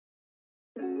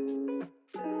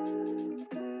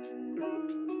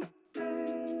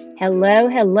Hello,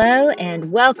 hello,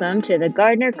 and welcome to the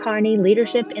Gardner Carney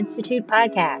Leadership Institute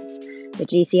podcast. The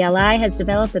gcLi has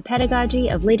developed a pedagogy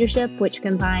of leadership which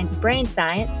combines brain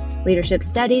science, leadership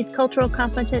studies, cultural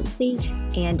competency,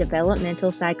 and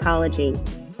developmental psychology.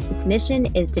 Its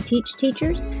mission is to teach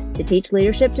teachers to teach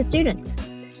leadership to students.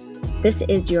 This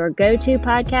is your go-to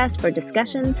podcast for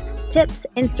discussions, tips,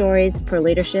 and stories for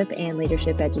leadership and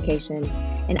leadership education.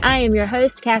 And I am your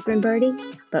host, Catherine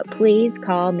Birdie, but please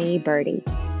call me Birdie.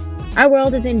 Our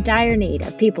world is in dire need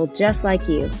of people just like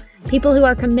you, people who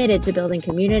are committed to building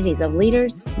communities of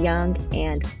leaders, young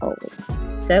and old.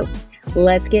 So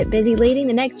let's get busy leading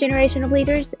the next generation of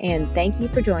leaders, and thank you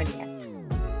for joining us.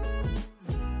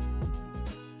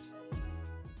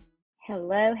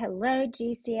 Hello,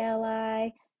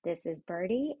 gcLi. This is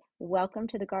Birdie. Welcome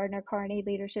to the Gardner Carney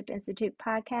Leadership Institute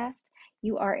podcast.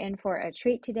 You are in for a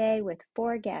treat today with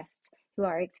 4 guests who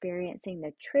are experiencing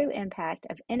the true impact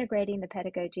of integrating the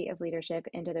pedagogy of leadership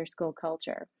into their school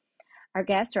culture. Our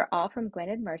guests are all from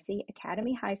Gwynedd Mercy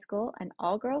Academy High School, an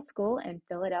all-girls school in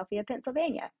Philadelphia,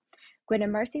 Pennsylvania. Gwynedd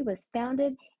Mercy was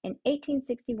founded in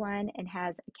 1861 and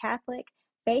has a Catholic,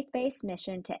 faith-based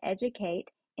mission to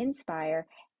educate, inspire,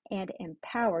 and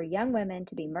empower young women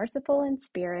to be merciful in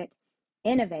spirit,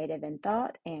 innovative in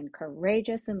thought, and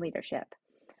courageous in leadership.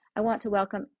 I want to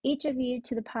welcome each of you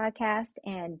to the podcast,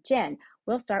 and Jen,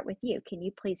 we'll start with you. Can you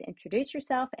please introduce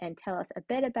yourself and tell us a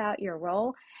bit about your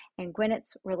role and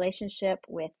Gwynedd's relationship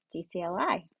with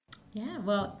gcLi? Yeah,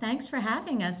 well, thanks for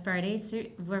having us, Birdie. So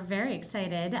we're very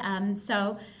excited.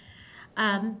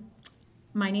 My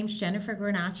name's Jennifer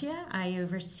Granaccia. I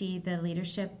oversee the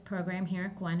leadership program here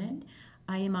at Gwynedd.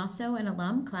 I am also an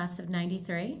alum, class of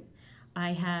 93.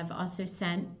 I have also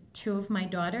sent 2 of my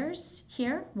daughters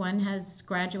here. One has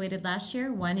graduated last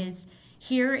year. One is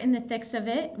here in the thick of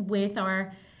it with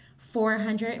our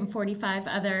 445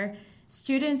 other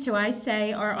students who I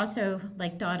say are also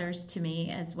like daughters to me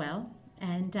as well.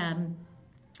 And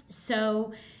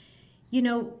how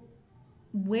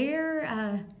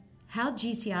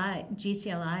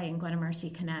gcLi and Gwynedd Mercy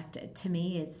connected to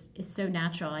me is so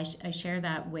natural. I share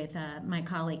that with my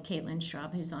colleague Caitlin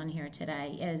Straub, who's on here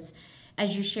today.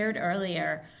 As you shared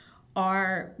earlier,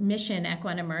 our mission at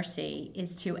Gwynedd Mercy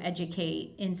is to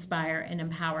educate, inspire, and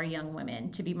empower young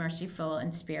women to be merciful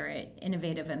in spirit,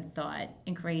 innovative in thought,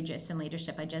 and courageous in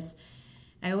leadership.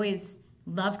 I always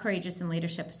love courageous in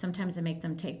leadership. Sometimes I make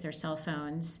them take their cell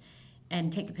phones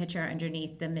and take a picture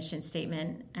underneath the mission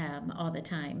statement all the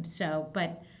time.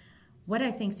 But what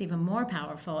I think is even more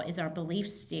powerful is our belief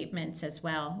statements as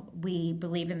well. We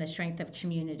believe in the strength of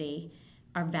community,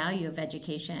 our value of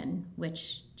education,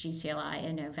 which gcLi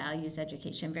I know values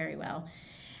education very well.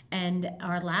 And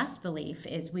our last belief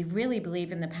is we really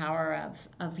believe in the power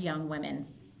of young women,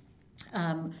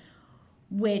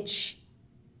 which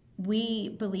we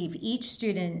believe each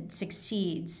student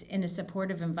succeeds in a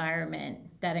supportive environment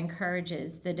that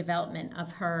encourages the development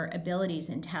of her abilities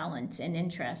and talents and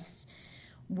interests,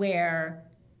 where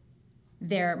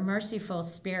their merciful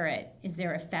spirit is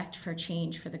their effect for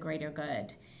change for the greater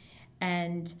good.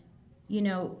 And,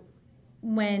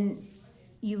 when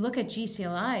you look at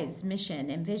gcLi's mission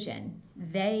and vision,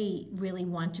 they really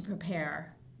want to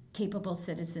prepare capable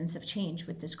citizens of change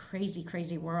with this crazy,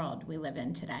 crazy world we live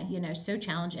in today. So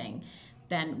challenging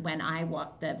than when I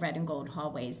walked the red and gold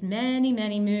hallways many,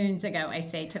 many moons ago, I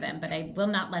say to them, but I will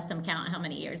not let them count how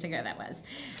many years ago that was.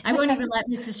 I won't even let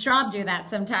Mrs. Straub do that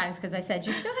sometimes, because I said,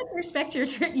 you still have to respect your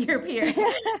peers.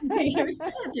 You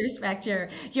still have to respect your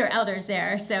elders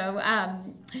there. So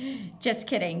just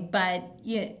kidding. But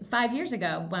 5 years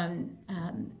ago, when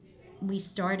we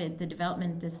started the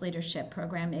development of this leadership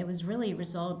program, it was really a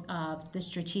result of the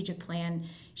strategic plan,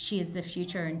 She is the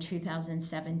Future, in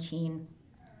 2017.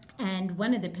 And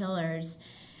one of the pillars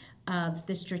of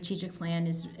the strategic plan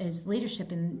is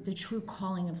leadership and the true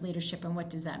calling of leadership, and what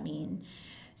does that mean?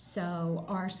 So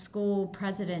our school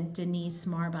president, Denise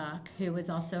Marbach, who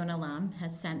is also an alum,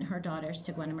 has sent her daughters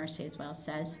to Gwynedd Mercy as well,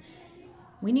 says,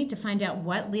 we need to find out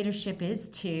what leadership is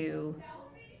to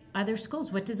other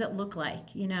schools. What does it look like?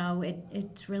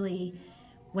 It's really,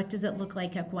 what does it look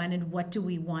like at Gwynedd? What do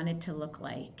we want it to look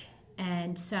like?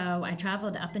 And so I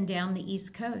traveled up and down the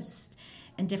East Coast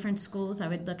and different schools. I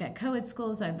would look at co-ed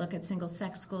schools, I'd look at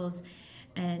single-sex schools,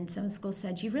 and some schools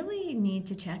said, you really need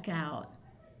to check out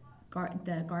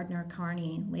the Gardner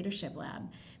Carney Leadership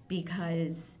Lab,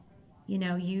 because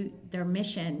their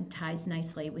mission ties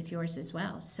nicely with yours as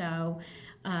well. So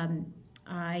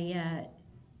I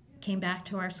came back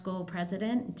to our school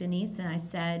president, Denise, and I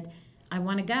said, I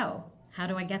want to go. How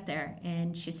do I get there?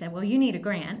 And she said, well, you need a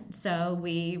grant. So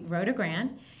we wrote a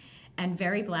grant, and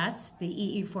very blessed. The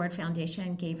E.E. Ford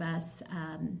Foundation gave us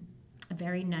a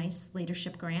very nice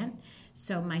leadership grant.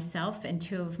 So myself and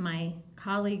two of my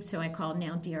colleagues, who I call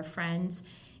now dear friends,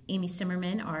 Amy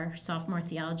Simmerman, our sophomore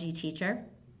theology teacher,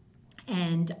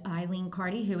 and Eileen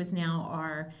Carty, who is now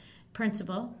our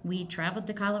principal, we traveled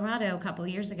to Colorado a couple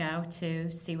years ago to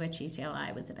see what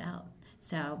gcLi was about.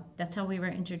 So that's how we were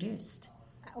introduced.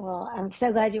 Well, I'm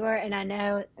so glad you were. And I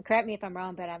know, correct me if I'm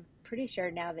wrong, but I'm pretty sure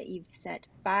now that you've sent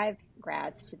 5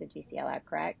 grads to the gcLi,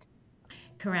 correct?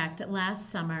 Correct. Last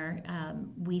summer,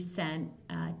 we sent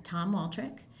Tom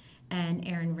Waltrick and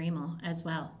Aaron Riemel as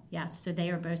well. Yes, so they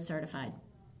are both certified.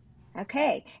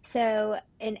 Okay. So,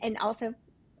 and also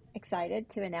excited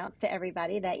to announce to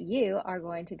everybody that you are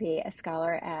going to be a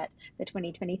scholar at the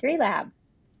 2023 lab.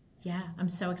 Yeah, I'm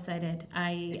so excited.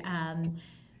 I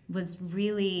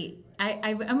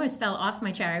almost fell off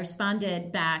my chair. I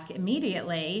responded back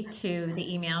immediately to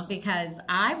the email because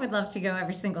I would love to go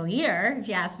every single year, if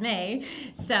you ask me.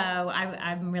 So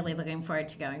I'm really looking forward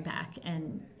to going back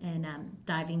and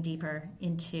diving deeper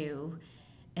into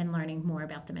and learning more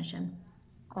about the mission.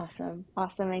 Awesome.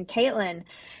 Awesome. And Caitlin,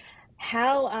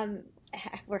 how,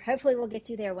 we're hopefully we'll get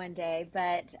you there one day,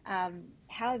 but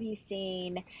how have you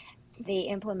seen the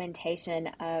implementation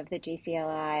of the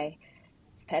gcLi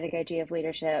pedagogy of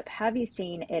leadership? How have you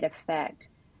seen it affect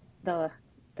the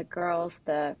girls,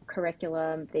 the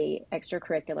curriculum, the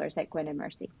extracurriculars at Gwynedd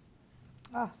Mercy?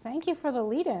 Oh, thank you for the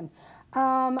lead-in.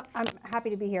 I'm happy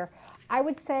to be here. I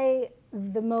would say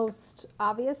the most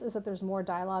obvious is that there's more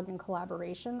dialogue and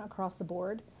collaboration across the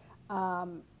board.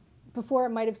 Before, it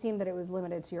might have seemed that it was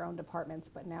limited to your own departments,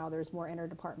 but now there's more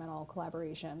interdepartmental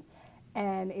collaboration,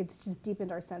 and it's just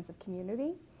deepened our sense of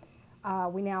community.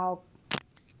 We now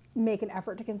make an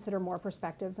effort to consider more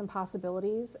perspectives and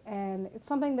possibilities, and it's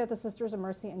something that the Sisters of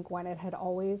Mercy and Gwynedd had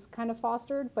always kind of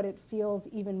fostered, but it feels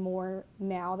even more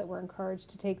now that we're encouraged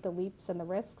to take the leaps and the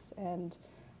risks and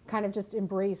kind of just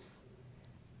embrace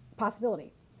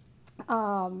possibility.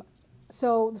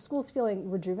 So the school's feeling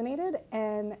rejuvenated,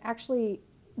 and actually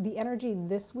the energy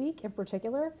this week in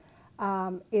particular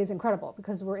is incredible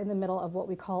because we're in the middle of what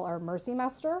we call our Mercy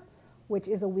Mester, which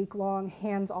is a week-long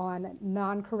hands-on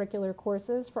non-curricular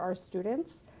courses for our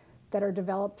students that are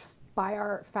developed by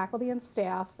our faculty and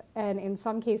staff, and in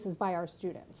some cases by our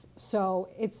students. So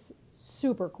it's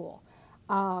super cool.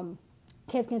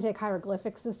 Kids can take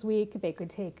hieroglyphics this week. They could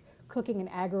take cooking and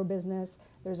agribusiness.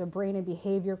 There's a brain and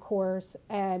behavior course,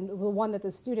 and the one that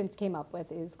the students came up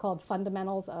with is called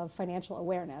Fundamentals of Financial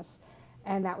Awareness,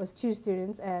 and that was 2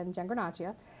 students and Jen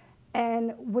Granaccia.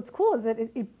 And what's cool is that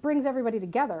it brings everybody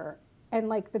together. And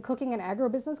like the cooking and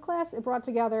agribusiness class, it brought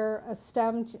together a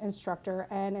STEM instructor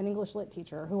and an English lit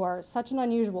teacher who are such an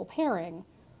unusual pairing,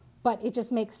 but it just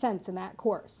makes sense in that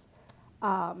course.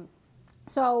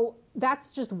 So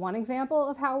that's just one example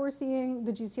of how we're seeing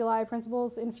the gcLi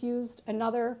principles infused.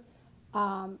 Another,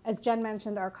 as Jen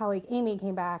mentioned, our colleague Amy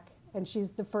came back, and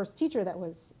she's the first teacher that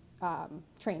was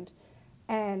trained.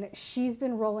 And she's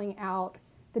been rolling out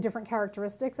the different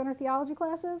characteristics in her theology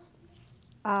classes.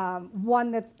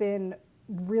 One that's been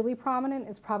really prominent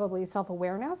is probably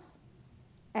self-awareness.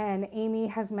 And Amy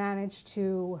has managed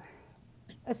to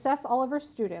assess all of her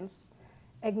students,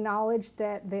 acknowledge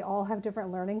that they all have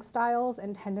different learning styles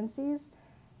and tendencies,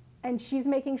 and she's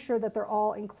making sure that they're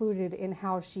all included in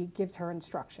how she gives her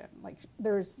instruction. Like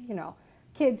there's,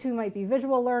 kids who might be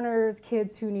visual learners,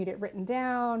 kids who need it written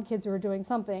down, kids who are doing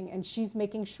something, and she's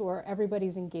making sure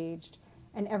everybody's engaged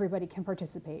and everybody can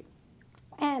participate.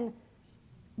 And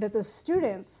that the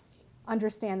students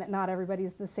understand that not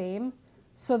everybody's the same,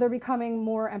 so they're becoming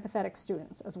more empathetic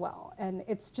students as well. And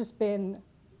it's just been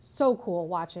so cool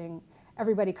watching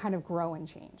everybody kind of grow and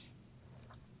change.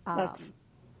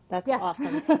 That's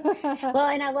awesome. Well,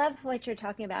 and I love what you're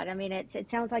talking about. I mean, it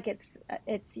sounds like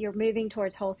it's you're moving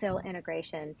towards wholesale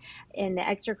integration in the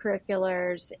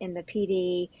extracurriculars, in the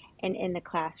PD, and in the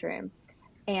classroom.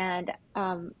 And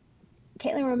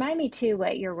Caitlin, remind me too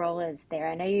what your role is there.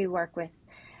 I know you work with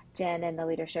Jen in the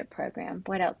leadership program.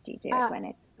 What else do you do at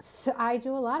Gwynedd? So I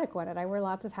do a lot at Gwynedd. I wear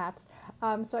lots of hats.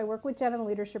 So I work with Jen in the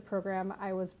leadership program.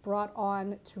 I was brought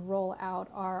on to roll out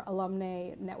our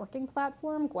alumni networking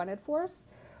platform, Gwynedd Force,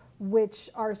 which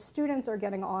our students are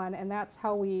getting on, and that's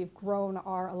how we've grown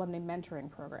our alumni mentoring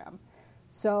program.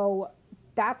 So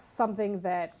that's something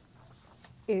that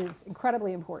is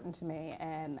incredibly important to me,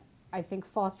 and I think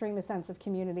fostering the sense of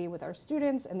community with our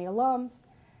students and the alums.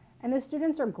 And the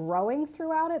students are growing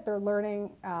throughout it. They're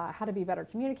learning how to be better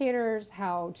communicators,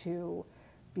 how to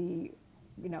be,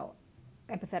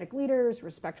 empathetic leaders,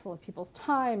 respectful of people's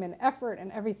time and effort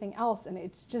and everything else. And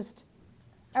it's just,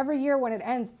 every year when it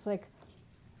ends, it's like,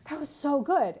 That was so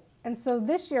good. And so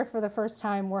this year, for the first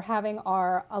time, we're having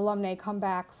our alumni come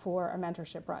back for a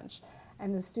mentorship brunch.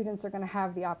 And the students are going to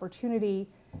have the opportunity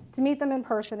to meet them in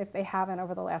person if they haven't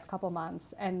over the last couple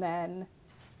months. And then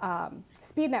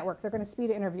speed network, they're going to speed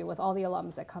interview with all the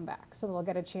alums that come back. So they'll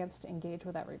get a chance to engage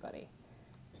with everybody.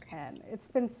 And it's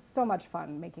been so much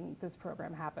fun making this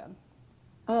program happen.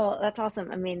 Oh, that's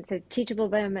awesome. I mean, so teachable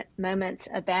moments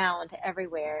abound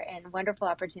everywhere and wonderful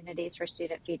opportunities for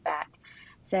student feedback.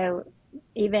 So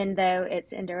even though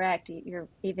it's indirect, you're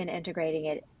even integrating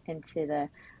it into the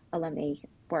alumni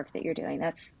work that you're doing.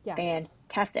 That's Yes.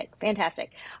 fantastic.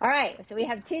 Fantastic. All right. So we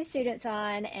have two students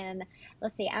on, and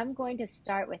let's see, I'm going to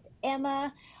start with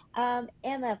Emma.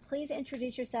 Emma, please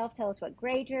introduce yourself. Tell us what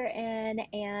grade you're in.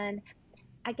 And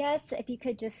I guess if you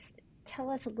could just tell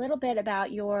us a little bit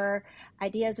about your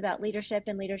ideas about leadership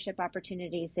and leadership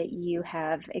opportunities that you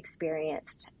have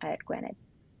experienced at Gwynedd.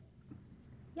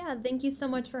 Yeah, thank you so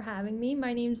much for having me.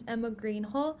 My name's Emma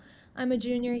Greenhall. I'm a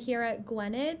junior here at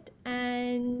Gwynedd,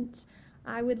 and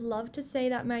I would love to say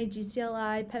that my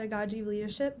gcLi pedagogy of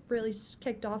leadership really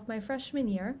kicked off my freshman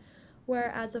year,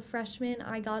 where as a freshman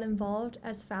I got involved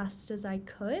as fast as I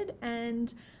could,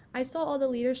 and I saw all the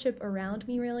leadership around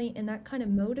me really, and that kind of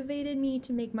motivated me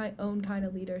to make my own kind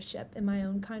of leadership in my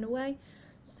own kind of way.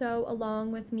 So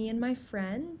along with me and my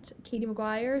friend, Katie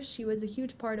McGuire, she was a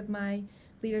huge part of my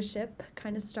leadership,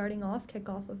 kind of starting off,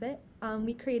 kickoff of it.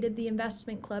 We created the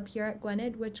investment club here at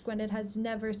Gwynedd, which Gwynedd has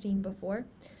never seen before.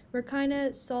 We kind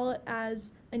of saw it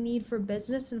as a need for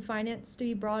business and finance to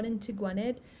be brought into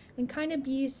Gwynedd and kind of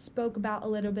be spoke about a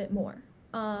little bit more.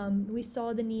 We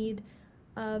saw the need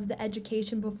of the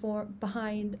education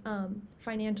behind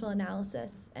financial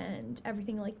analysis and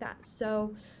everything like that.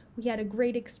 So we had a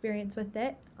great experience with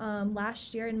it.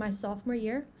 Last year in my sophomore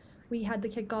year, we had the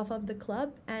kickoff of the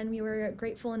club, and we were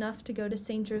grateful enough to go to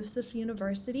St. Joseph's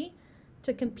University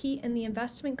to compete in the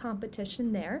investment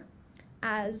competition there.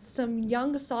 As some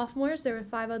young sophomores, there were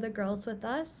 5 other girls with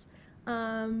us.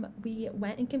 We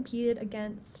went and competed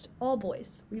against all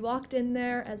boys. We walked in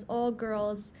there as all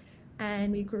girls,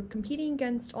 and we were competing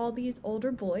against all these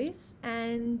older boys,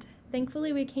 and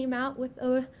thankfully we came out with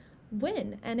a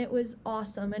win, and it was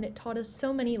awesome, and it taught us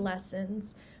so many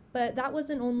lessons. But that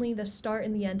wasn't only the start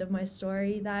and the end of my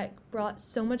story. That brought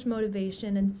so much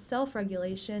motivation and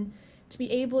self-regulation to be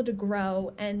able to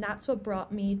grow, and that's what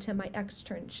brought me to my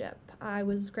externship. I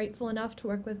was grateful enough to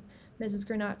work with Mrs.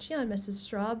 Granaccia and Mrs.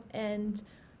 Straub, and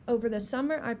over the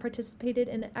summer I participated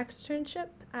in an externship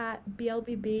at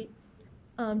BLBB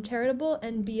Charitable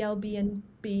and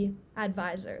BLB&B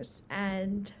Advisors,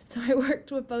 and so I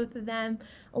worked with both of them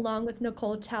along with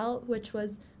Nicole Tell, who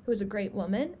was a great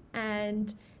woman,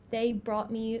 and they brought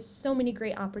me so many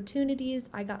great opportunities.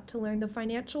 I got to learn the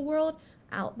financial world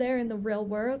out there in the real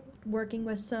world, working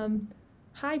with some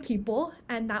high people,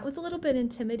 and that was a little bit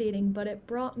intimidating, but it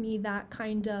brought me that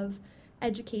kind of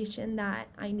education that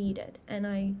I needed, and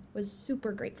I was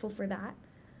super grateful for that.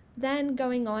 Then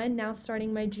going on, now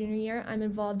starting my junior year, I'm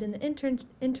involved in the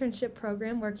internship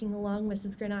program working along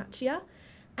Mrs. Granaccia,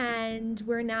 and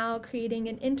we're now creating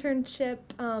an internship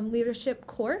leadership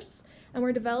course, and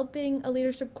we're developing a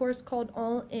leadership course called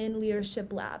All In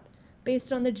Leadership Lab,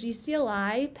 based on the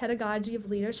gcLi pedagogy of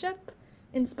leadership,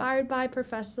 inspired by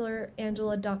Professor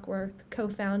Angela Duckworth,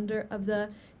 co-founder of the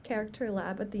Character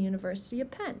Lab at the University of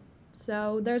Penn.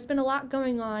 So there's been a lot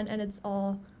going on, and it's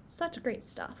all such great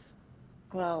stuff.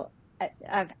 Well,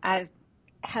 I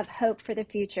have hope for the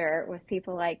future with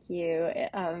people like you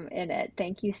in it.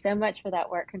 Thank you so much for that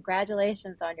work.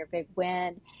 Congratulations on your big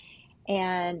win.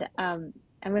 And I'm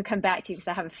going to come back to you because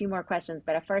I have a few more questions,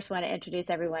 but I first want to introduce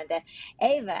everyone to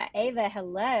Ava. Ava,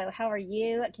 hello. How are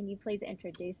you? Can you please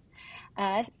introduce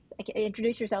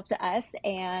yourself to us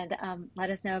and let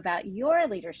us know about your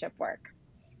leadership work?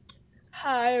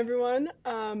 Hi, everyone.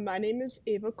 My name is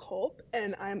Ava Kolb,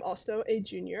 and I'm also a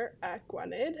junior at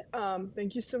Gwynedd.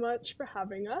 Thank you so much for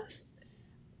having us.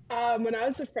 When I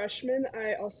was a freshman,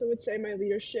 I also would say my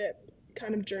leadership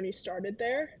kind of journey started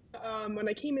there. When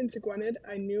I came into Gwynedd,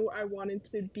 I knew I wanted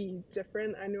to be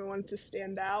different. I knew I wanted to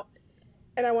stand out,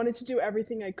 and I wanted to do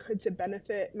everything I could to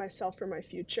benefit myself for my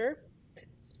future.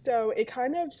 So it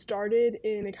kind of started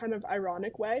in a kind of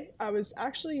ironic way. I was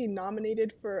actually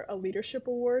nominated for a leadership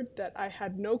award that I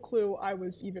had no clue I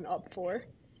was even up for.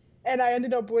 And I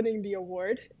ended up winning the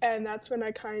award. And that's when I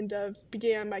kind of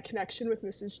began my connection with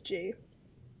Mrs. G.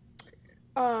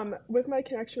 With my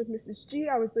connection with Mrs. G,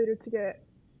 I was later to get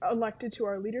elected to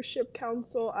our leadership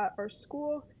council at our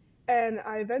school. And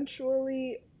I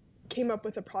eventually came up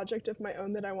with a project of my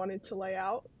own that I wanted to lay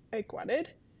out at Gwynedd.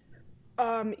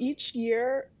 Each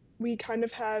year, we kind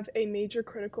of have a major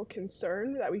critical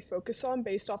concern that we focus on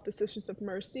based off the Sisters of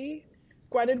Mercy.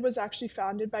 Gwynedd was actually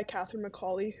founded by Catherine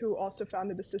Macaulay, who also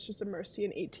founded the Sisters of Mercy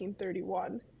in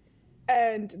 1831.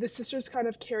 And the sisters kind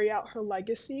of carry out her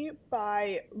legacy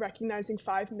by recognizing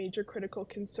 5 major critical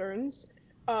concerns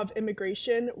of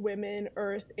immigration, women,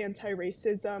 earth,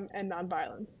 anti-racism, and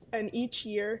nonviolence. And each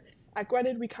year at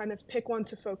Gwynedd, we kind of pick one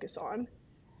to focus on.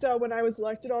 So when I was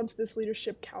elected onto this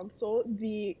leadership council,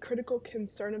 the critical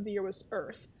concern of the year was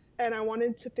earth. And I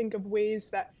wanted to think of ways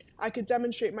that I could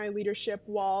demonstrate my leadership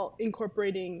while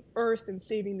incorporating earth and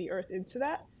saving the earth into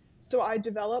that. So I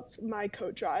developed my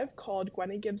coat drive called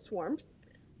Gwynedd Gives Warmth,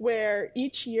 where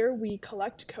each year we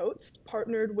collect coats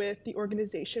partnered with the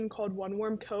organization called One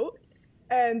Warm Coat.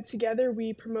 And together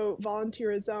we promote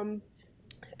volunteerism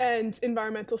and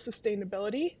environmental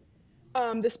sustainability.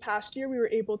 This past year, we were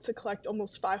able to collect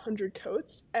almost 500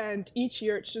 coats, and each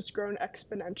year it's just grown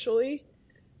exponentially.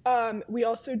 We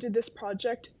also did this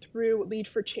project through Lead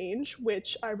for Change,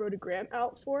 which I wrote a grant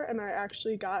out for, and I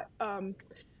actually got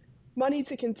money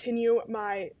to continue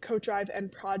my coat drive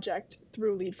and project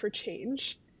through Lead for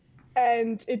Change.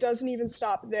 And it doesn't even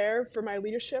stop there for my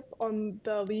leadership on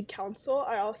the lead council.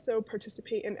 I also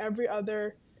participate in every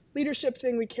other leadership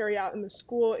thing we carry out in the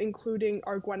school, including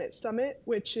our Gwynedd Summit,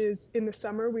 which is in the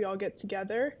summer. We all get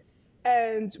together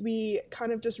and we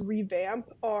kind of just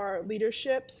revamp our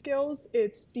leadership skills.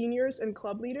 It's seniors and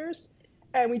club leaders,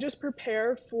 and we just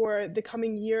prepare for the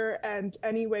coming year and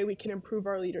any way we can improve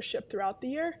our leadership throughout the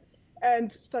year.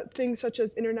 And things such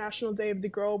as International Day of the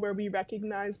Girl, where we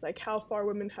recognize like how far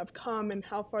women have come and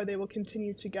how far they will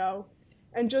continue to go,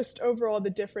 and just overall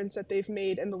the difference that they've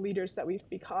made and the leaders that we've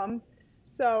become.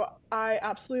 So I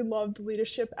absolutely love the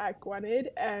leadership at Gwynedd,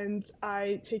 and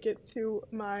I take it to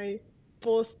my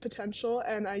fullest potential,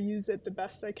 and I use it the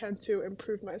best I can to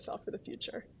improve myself for the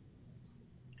future.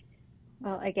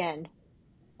 Well, again,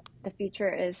 the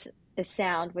future is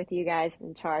sound with you guys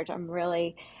in charge. I'm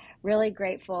really, really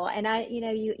grateful. And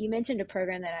you mentioned a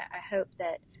program that I hope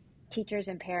that teachers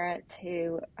and parents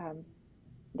who,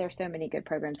 there's so many good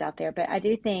programs out there, but I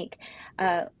do think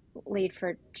Lead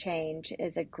for Change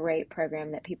is a great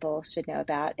program that people should know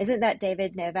about. Isn't that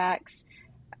David Novak's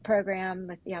program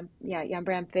with Yum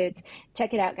Brand Foods?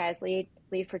 Check it out, guys. Lead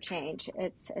for Change.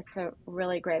 It's a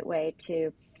really great way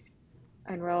to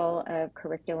enroll a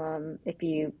curriculum if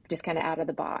you just kind of out of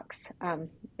the box, and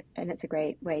it's a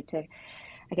great way to,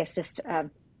 I guess, just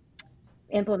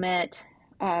implement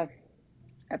a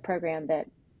program that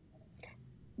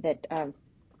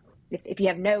if you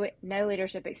have no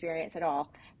leadership experience at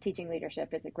all, teaching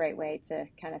leadership is a great way to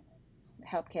kind of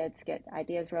help kids get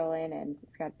ideas rolling, and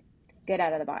it's got good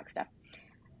out of the box stuff.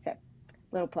 So,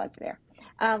 little plug there.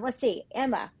 Let's see,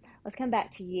 Emma. Let's come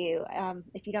back to you,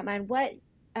 if you don't mind.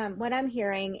 What I'm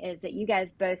hearing is that you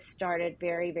guys both started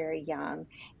very, very young,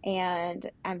 and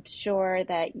I'm sure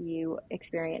that you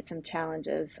experienced some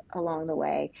challenges along the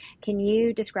way. Can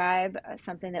you describe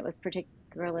something that was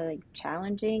particularly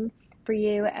challenging for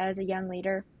you as a young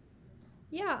leader?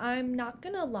 Yeah, I'm not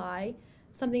gonna lie.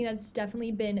 Something that's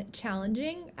definitely been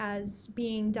challenging as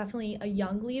being definitely a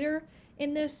young leader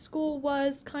in this school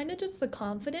was kind of just the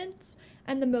confidence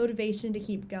and the motivation to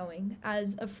keep going.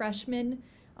 As a freshman,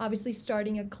 obviously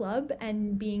starting a club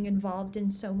and being involved in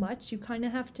so much, you kind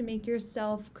of have to make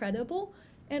yourself credible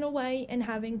in a way and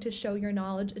having to show your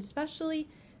knowledge, especially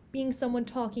being someone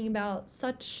talking about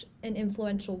such an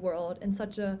influential world and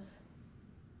such a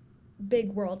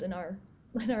big world in our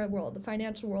world. The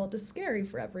financial world is scary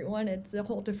for everyone. It's a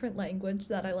whole different language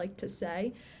that I like to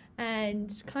say.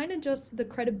 And kind of just the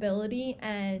credibility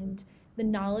and the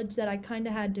knowledge that I kind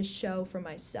of had to show for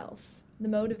myself. The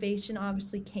motivation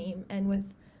obviously came,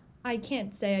 and I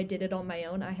can't say I did it on my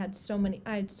own. I had so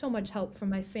much help from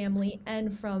my family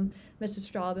and from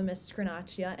Mrs. Straub and Mrs.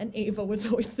 Granaccia, and Ava was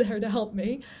always there to help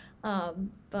me.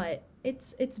 But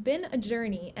it's been a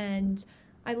journey, and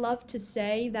I love to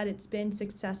say that it's been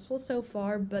successful so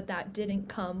far, but that didn't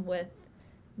come with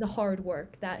the hard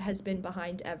work that has been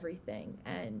behind everything.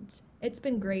 And it's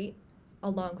been great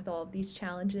along with all of these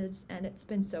challenges, and it's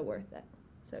been so worth it.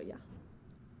 So yeah.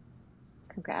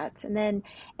 Congrats. And then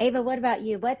Ava, what about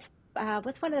you? What's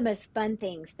one of the most fun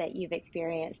things that you've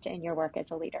experienced in your work as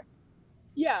a leader?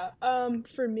 Yeah,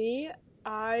 for me,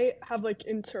 I have like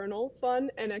internal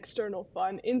fun and external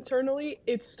fun. Internally,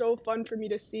 it's so fun for me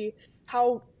to see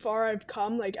how far I've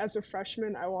come. Like as a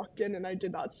freshman, I walked in and I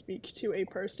did not speak to a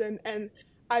person, and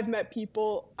I've met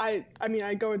people. I mean,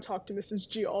 I go and talk to Mrs.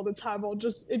 G all the time.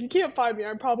 If you can't find me,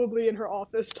 I'm probably in her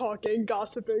office talking,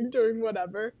 gossiping, doing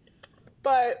whatever.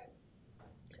 But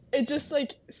it just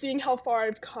like seeing how far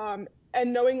I've come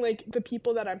and knowing like the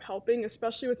people that I'm helping,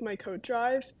 especially with my coat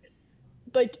drive,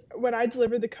 like when I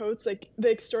deliver the coats, like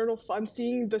the external fun,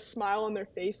 seeing the smile on their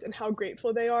face and how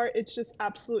grateful they are, it's just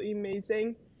absolutely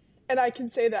amazing. And I can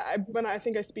say that when I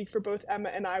think I speak for both Emma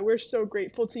and I, we're so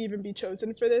grateful to even be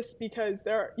chosen for this, because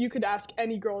you could ask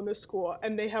any girl in this school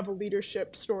and they have a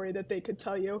leadership story that they could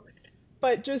tell you.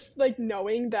 But just like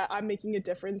knowing that I'm making a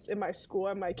difference in my school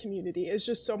and my community is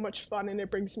just so much fun, and it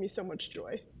brings me so much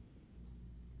joy.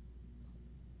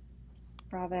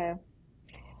 Bravo.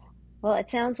 Well, it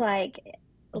sounds like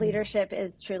leadership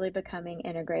is truly becoming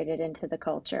integrated into the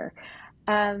culture.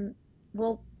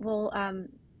 We'll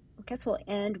I guess we'll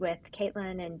end with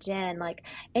Caitlin and Jen. Like,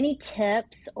 any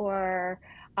tips or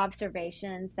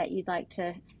observations that you'd like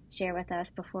to share with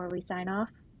us before we sign off?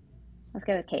 Let's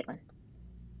go with Caitlin.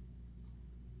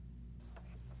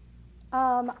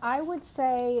 I would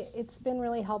say it's been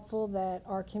really helpful that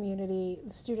our community,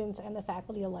 the students and the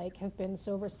faculty alike, have been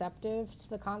so receptive to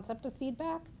the concept of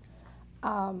feedback.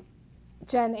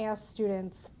 Jen asked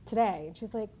students today, and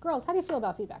she's like, girls, how do you feel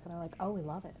about feedback? And they're like, oh, we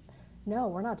love it. No,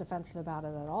 we're not defensive about it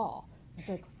at all. I was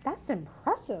like, that's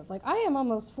impressive. Like, I am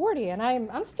almost 40, and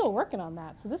I'm still working on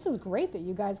that. So this is great that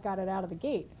you guys got it out of the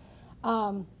gate.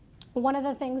 One of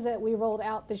the things that we rolled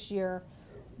out this year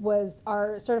was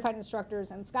our certified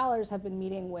instructors and scholars have been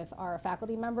meeting with our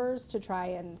faculty members to try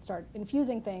and start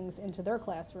infusing things into their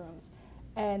classrooms.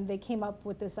 And they came up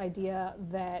with this idea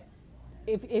that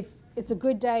if it's a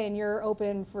good day and you're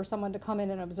open for someone to come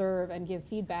in and observe and give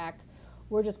feedback,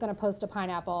 we're just going to post a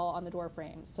pineapple on the door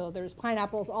frame. So there's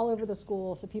pineapples all over the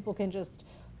school, so people can just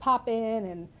pop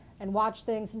in and watch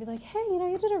things and be like, hey,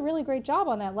 you did a really great job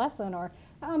on that lesson, or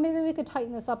maybe we could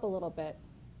tighten this up a little bit.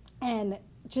 And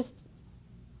just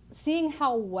seeing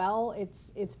how well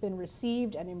it's been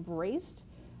received and embraced,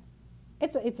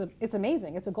 it's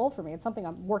amazing. It's a goal for me. It's something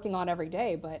I'm working on every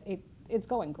day, but it's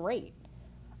going great.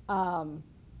 And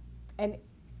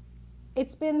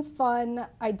it's been fun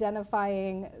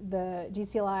identifying the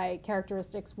gcLi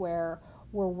characteristics where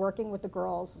we're working with the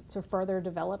girls to further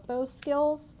develop those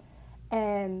skills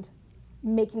and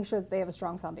making sure that they have a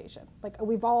strong foundation. Like,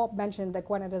 we've all mentioned that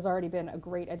Gwynedd has already been a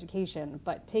great education,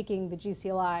 but taking the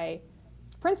gcLi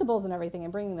principles and everything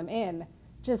and bringing them in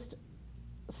just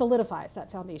solidifies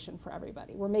that foundation for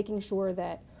everybody. We're making sure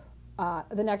that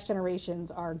the next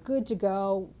generations are good to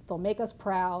go, they'll make us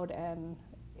proud, and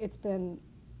it's been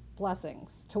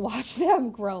blessings to watch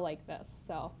them grow like this.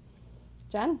 So,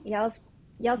 Jen?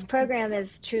 Y'all's program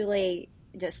is truly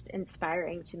just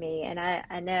inspiring to me. And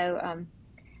I know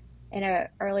in an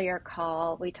earlier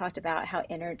call, we talked about how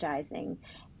energizing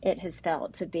it has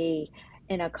felt to be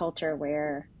in a culture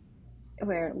where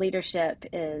leadership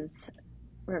is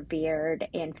revered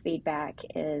and feedback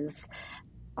is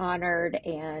honored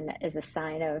and is a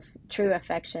sign of true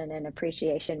affection and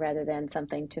appreciation rather than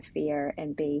something to fear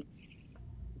and be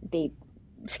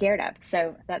scared of.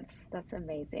 So that's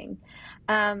amazing.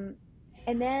 And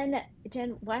then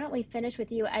Jen, why don't we finish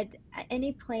with you?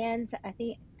 Any plans? I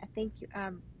think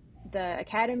the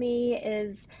Academy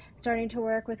is starting to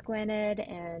work with Gwynedd,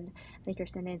 and I think you're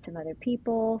sending some other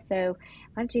people. So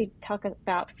why don't you talk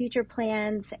about future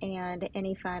plans and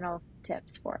any final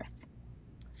tips for us?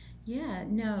 Yeah,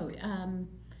 no.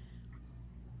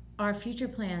 Our future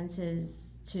plans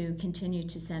is to continue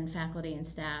to send faculty and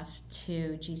staff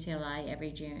to gcLi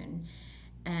every June,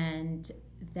 and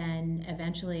then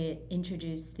eventually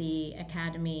introduce the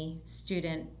Academy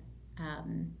student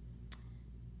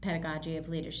pedagogy of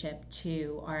leadership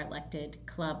to our elected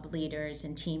club leaders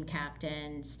and team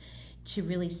captains to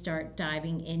really start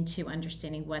diving into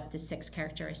understanding what the 6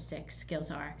 characteristic skills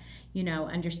are.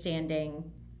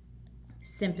 Understanding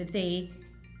sympathy,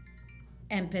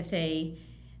 empathy,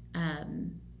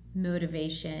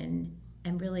 motivation,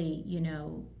 and really,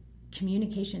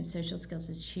 communication, social skills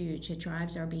is huge. It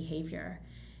drives our behavior,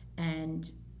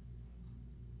 and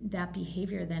that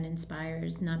behavior then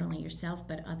inspires not only yourself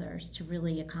but others to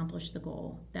really accomplish the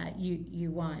goal that you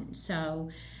want. So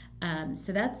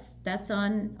that's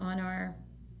on our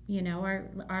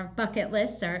our bucket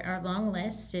list. Our long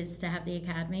list is to have the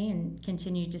Academy and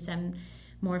continue to send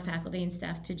more faculty and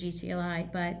staff to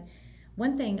gcLi. But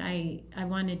one thing I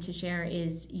wanted to share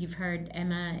is, you've heard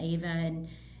Emma, Ava, and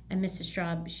Mrs.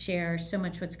 Straub share so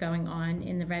much what's going on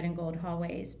in the red and gold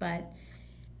hallways, but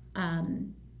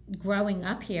growing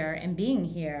up here and being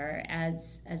here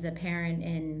as a parent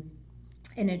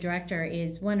and a director,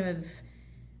 is one of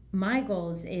my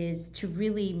goals is to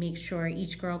really make sure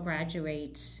each girl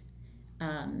graduates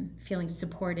feeling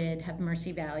supported, have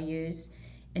mercy values,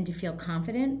 and to feel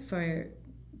confident for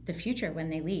the future when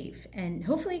they leave, and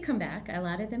hopefully come back. A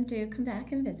lot of them do come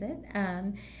back and visit,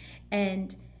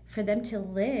 and for them to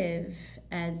live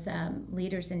as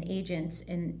leaders and agents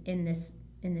in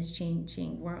this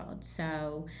changing world.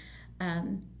 So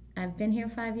I've been here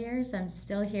 5 years. I'm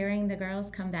still hearing the girls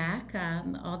come back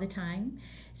all the time.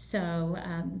 So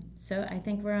I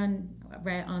think we're on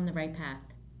the right path,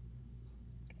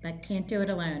 but can't do it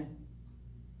alone.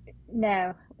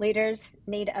 No, leaders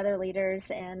need other leaders,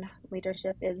 and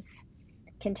leadership is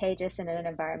contagious in an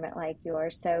environment like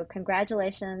yours. So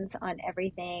congratulations on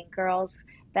everything, girls.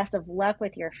 Best of luck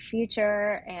with your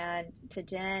future. And to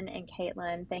Jen and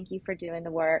Caitlin, thank you for doing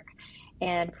the work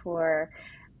and for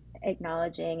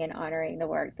acknowledging and honoring the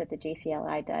work that the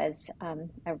gcLi does.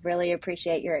 I really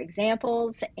appreciate your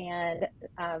examples, and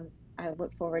I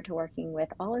look forward to working with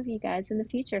all of you guys in the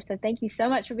future. So thank you so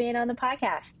much for being on the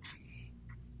podcast.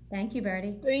 Thank you,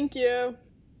 Birdie. Thank you.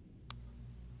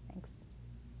 Thanks.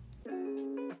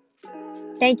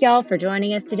 Thank y'all for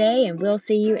joining us today, and we'll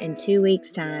see you in 2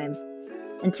 weeks' time.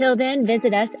 Until then,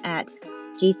 visit us at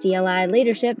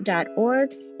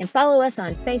gcLileadership.org and follow us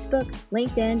on Facebook,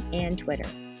 LinkedIn, and Twitter.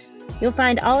 You'll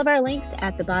find all of our links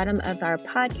at the bottom of our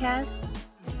podcast.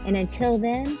 And until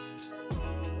then,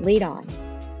 lead on.